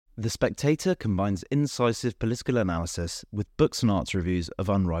The Spectator combines incisive political analysis with books and arts reviews of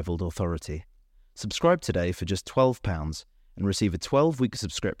unrivalled authority. Subscribe today for just £12 and receive a 12-week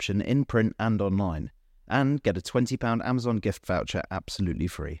subscription in print and online, and get a £20 Amazon gift voucher absolutely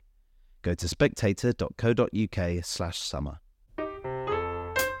free. Go to spectator.co.uk/summer.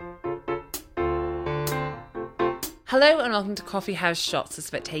 Hello and welcome to Coffee House Shots, the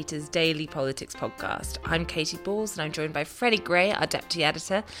Spectator's daily politics podcast. I'm Katy and I'm joined by Freddy Gray, our deputy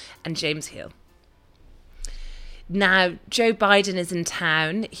editor, and James Heale. Now, Joe Biden is in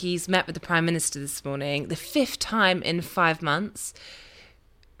town. He's met with the Prime Minister this morning, the fifth time in 5 months.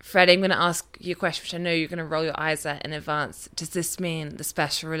 Freddie, I'm going to ask you a question, which I know you're going to roll your eyes at in advance. Does this mean the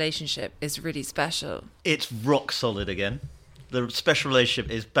special relationship is really special? It's rock solid again. The special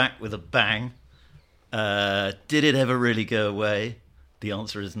relationship is back with a bang. Did it ever really go away? The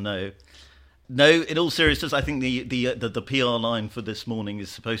answer is no. No, in all seriousness, I think the PR line for this morning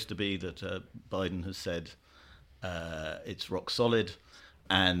is supposed to be that Biden has said it's rock solid,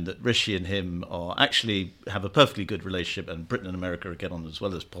 and that Rishi and him are actually have a perfectly good relationship, and Britain and America are get on as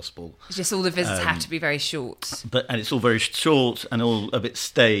well as possible. It's just all the visits have to be very short. And it's all very short and all a bit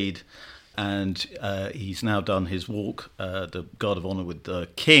staid. And he's now done his walk, the Guard of Honour with the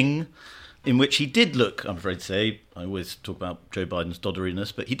King, in which he did look, I'm afraid to say, I always talk about Joe Biden's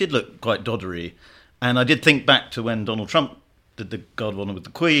dodderiness, but he did look quite doddery. And I did think back to when Donald Trump did the Guard of Honour with the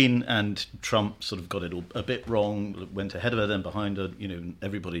Queen, and Trump sort of got it all a bit wrong, went ahead of her, then behind her,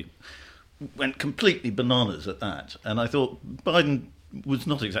 everybody went completely bananas at that. And I thought Biden was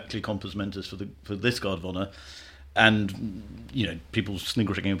not exactly compos mentis for this Guard of Honour. And people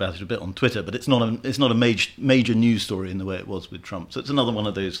sniggering about it a bit on Twitter, but it's not a major news story in the way it was with Trump. So it's another one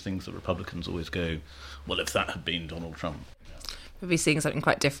of those things that Republicans always go, well, if that had been Donald Trump. We'll be seeing something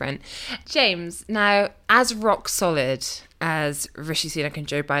quite different. James, now, as rock solid as Rishi Sunak and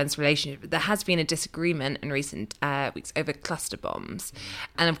Joe Biden's relationship, there has been a disagreement in recent weeks over cluster bombs.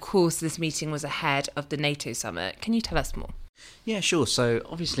 And of course, this meeting was ahead of the Nato summit. Can you tell us more? Yeah, sure. So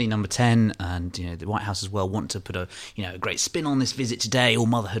obviously number 10 and the White House as well want to put a great spin on this visit today, all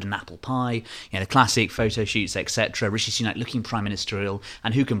motherhood and apple pie, the classic photo shoots, etc. Rishi Sunak looking prime ministerial,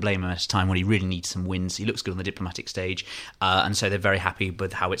 and who can blame him at a time when he really needs some wins? He looks good on the diplomatic stage, and so they're very happy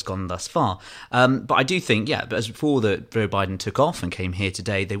with how it's gone thus far. But I do think, but as before that Joe Biden took off and came here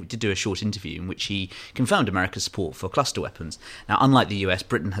today, they did do a short interview in which he confirmed America's support for cluster weapons. Now, unlike the US,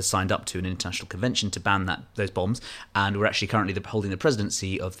 Britain has signed up to an international convention to ban those bombs, and we're actually currently holding the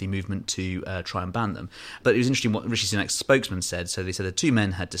presidency of the movement to try and ban them. But it was interesting what Rishi Sunak's spokesman said. So they said the two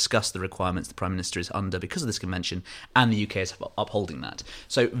men had discussed the requirements the Prime Minister is under because of this convention, and the UK is upholding that.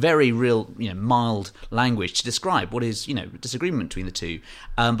 So very real, mild language to describe what is, disagreement between the two.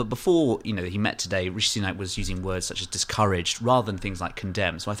 But before, he met today, Rishi Sunak was using words such as discouraged rather than things like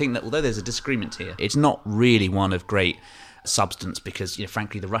condemn. So I think that although there's a disagreement here, it's not really one of great substance because,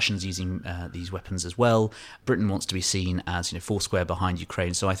 frankly, the Russians using these weapons as well. Britain wants to be seen as, foursquare behind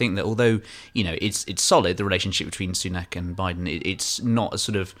Ukraine. So I think that although, it's solid, the relationship between Sunak and Biden, it's not as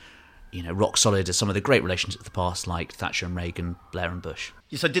sort of, rock solid as some of the great relationships of the past, like Thatcher and Reagan, Blair and Bush.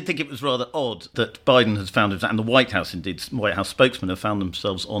 Yes, I did think it was rather odd that Biden has found, and the White House, indeed, White House spokesmen have found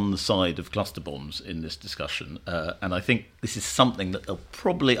themselves on the side of cluster bombs in this discussion. And I think this is something that they'll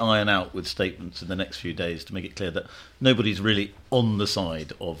probably iron out with statements in the next few days to make it clear that nobody's really on the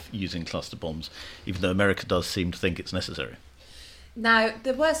side of using cluster bombs, even though America does seem to think it's necessary. Now,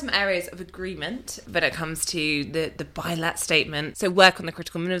 there were some areas of agreement when it comes to the bilat statement. So work on the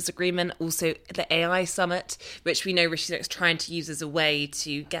critical minerals agreement, also the AI summit, which we know Rishi Sunak is trying to use as a way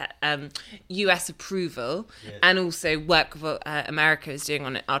to get US approval, and also work what America is doing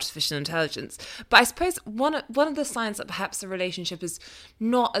on artificial intelligence. But I suppose one of the signs that perhaps the relationship is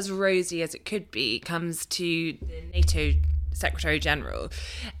not as rosy as it could be comes to the NATO Secretary General.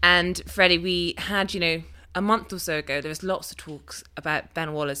 And Freddie, we had, a month or so ago, there was lots of talks about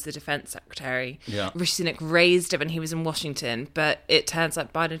Ben Wallace, the Defence Secretary. Yeah. Rishi Sunak raised it when he was in Washington, but it turns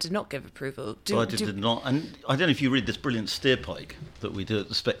out Biden did not give approval. Biden did not. And I don't know if you read this brilliant steer pike that we do at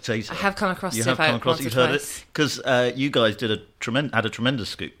The Spectator. I have come across it. You have come across it, you've heard it. Because you guys did had a tremendous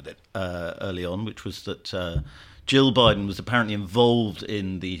scoop with it early on, which was that Jill Biden was apparently involved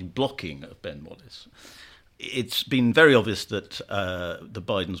in the blocking of Ben Wallace. It's been very obvious that the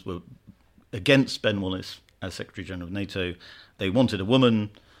Bidens were against Ben Wallace as Secretary General of NATO. They wanted a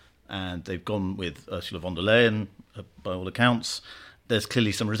woman, and they've gone with Ursula von der Leyen, by all accounts. There's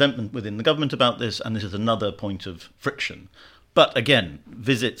clearly some resentment within the government about this, and this is another point of friction. But again,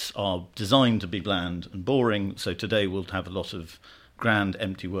 visits are designed to be bland and boring, so today we'll have a lot of grand,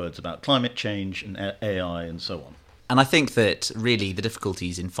 empty words about climate change and AI and so on. And I think that really the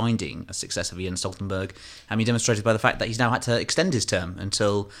difficulties in finding a successor for Jens Stoltenberg have been demonstrated by the fact that he's now had to extend his term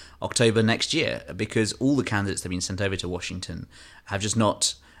until October next year, because all the candidates that have been sent over to Washington have just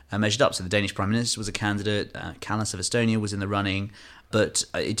not measured up. So the Danish Prime Minister was a candidate, Kallas of Estonia was in the running, but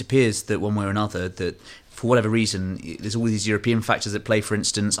it appears that one way or another that for whatever reason, there's all these European factors at play. For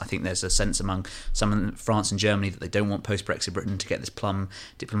instance, I think there's a sense among some in France and Germany that they don't want post-Brexit Britain to get this plum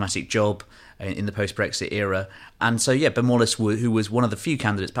diplomatic job in the post-Brexit era. And so, Ben Wallace, who was one of the few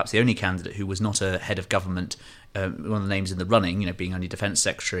candidates, perhaps the only candidate who was not a head of government, one of the names in the running, being only Defence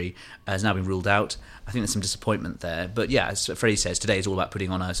Secretary, has now been ruled out. I think there's some disappointment there. But yeah, as Freddy says, today is all about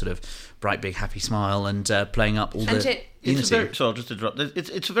putting on a sort of bright, big, happy smile and playing up all the unity. Sorry, I'll just interrupt.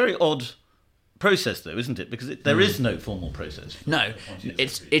 It's a very odd process, though, isn't it? Because there is no formal process. No,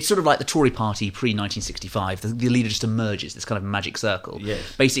 it's sort of like the Tory party pre-1965. The leader just emerges, this kind of magic circle.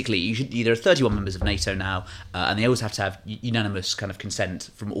 Yes. Basically, there are 31 members of NATO now, and they always have to have unanimous kind of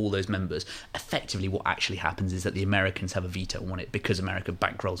consent from all those members. Effectively, what actually happens is that the Americans have a veto on it because America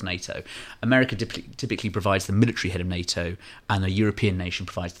bankrolls NATO. America typically provides the military head of NATO, and a European nation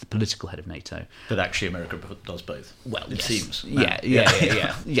provides the political head of NATO. But actually, America does both. Well, it seems. Yeah.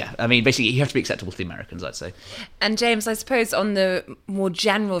 I mean, basically, you have to be acceptable to the Americans, I'd say. And James, I suppose on the more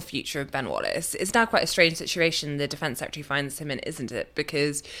general future of Ben Wallace, it's now quite a strange situation the Defence Secretary finds him in, isn't it?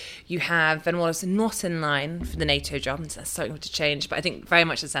 Because you have Ben Wallace not in line for the NATO job, and that's something to change, but I think very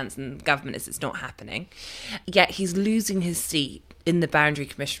much the sense in government is it's not happening. Yet he's losing his seat in the Boundary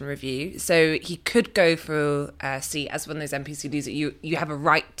Commission review, so he could go for a seat as one of those MPs who lose it. You have a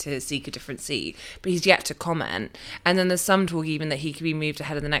right to seek a different seat, but he's yet to comment. And then there's some talk even that he could be moved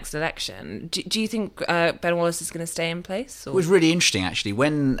ahead of the next election. Do you think Ben Wallace is going to stay in place? Or? It was really interesting, actually.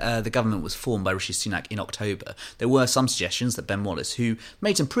 When the government was formed by Rishi Sunak in October, there were some suggestions that Ben Wallace, who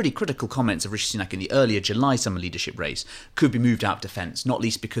made some pretty critical comments of Rishi Sunak in the earlier July summer leadership race, could be moved out of defence, not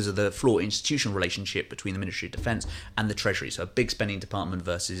least because of the flawed institutional relationship between the Ministry of Defence and the Treasury. So a big spending department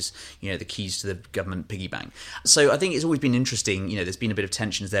versus, the keys to the government piggy bank. So I think it's always been interesting. There's been a bit of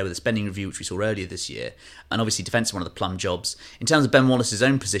tensions there with the spending review, which we saw earlier this year. And obviously defence is one of the plum jobs. In terms of Ben Wallace's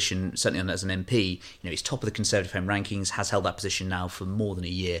own position, certainly as an MP, he's top of the Conservative Home rankings, has held that position now for more than a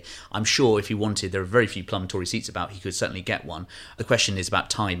year. I'm sure if he wanted, there are very few plum Tory seats about, he could certainly get one. The question is about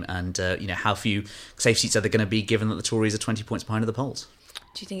time and, how few safe seats are there going to be given that the Tories are 20 points behind in the polls.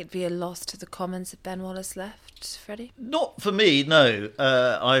 Do you think it'd be a loss to the Commons if Ben Wallace left, Freddy? Not for me, no.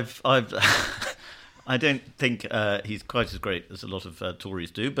 I don't think he's quite as great as a lot of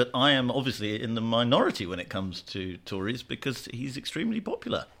Tories do, but I am obviously in the minority when it comes to Tories because he's extremely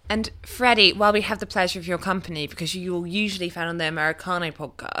popular. And Freddy, while we have the pleasure of your company, because you're usually found on the Americano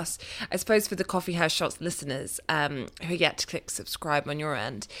podcast, I suppose for the Coffee House Shots listeners who are yet to click subscribe on your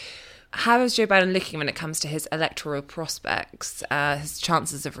end, how is Joe Biden looking when it comes to his electoral prospects, his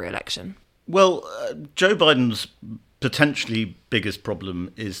chances of re-election? Well, Joe Biden's potentially biggest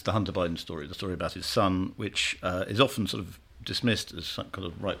problem is the Hunter Biden story, the story about his son, which is often sort of dismissed as some kind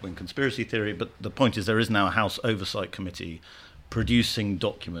of right-wing conspiracy theory. But the point is there is now a House Oversight Committee producing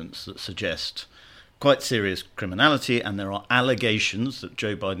documents that suggest quite serious criminality, and there are allegations that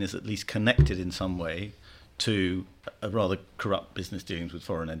Joe Biden is at least connected in some way to a rather corrupt business dealings with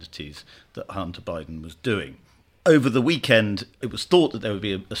foreign entities that Hunter Biden was doing. Over the weekend, it was thought that there would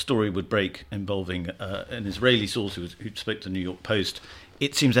be a story would break involving an Israeli source who spoke to the New York Post.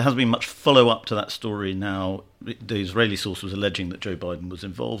 It seems there hasn't been much follow-up to that story now. The Israeli source was alleging that Joe Biden was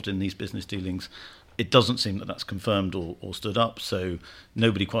involved in these business dealings. It doesn't seem that that's confirmed or stood up, so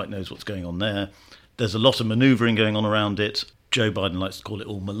nobody quite knows what's going on there. There's a lot of manoeuvring going on around it. Joe Biden likes to call it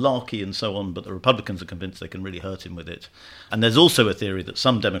all malarkey and so on, but the Republicans are convinced they can really hurt him with it. And there's also a theory that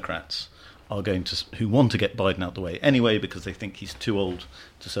some Democrats are who want to get Biden out the way anyway because they think he's too old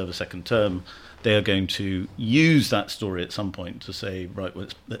to serve a second term, they are going to use that story at some point to say, right, well,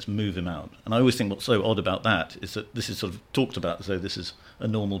 let's move him out. And I always think what's so odd about that is that this is sort of talked about as though this is a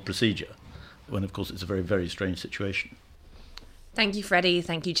normal procedure, when of course it's a very, very strange situation. Thank you, Freddy.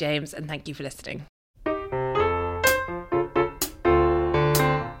 Thank you, James. And thank you for listening.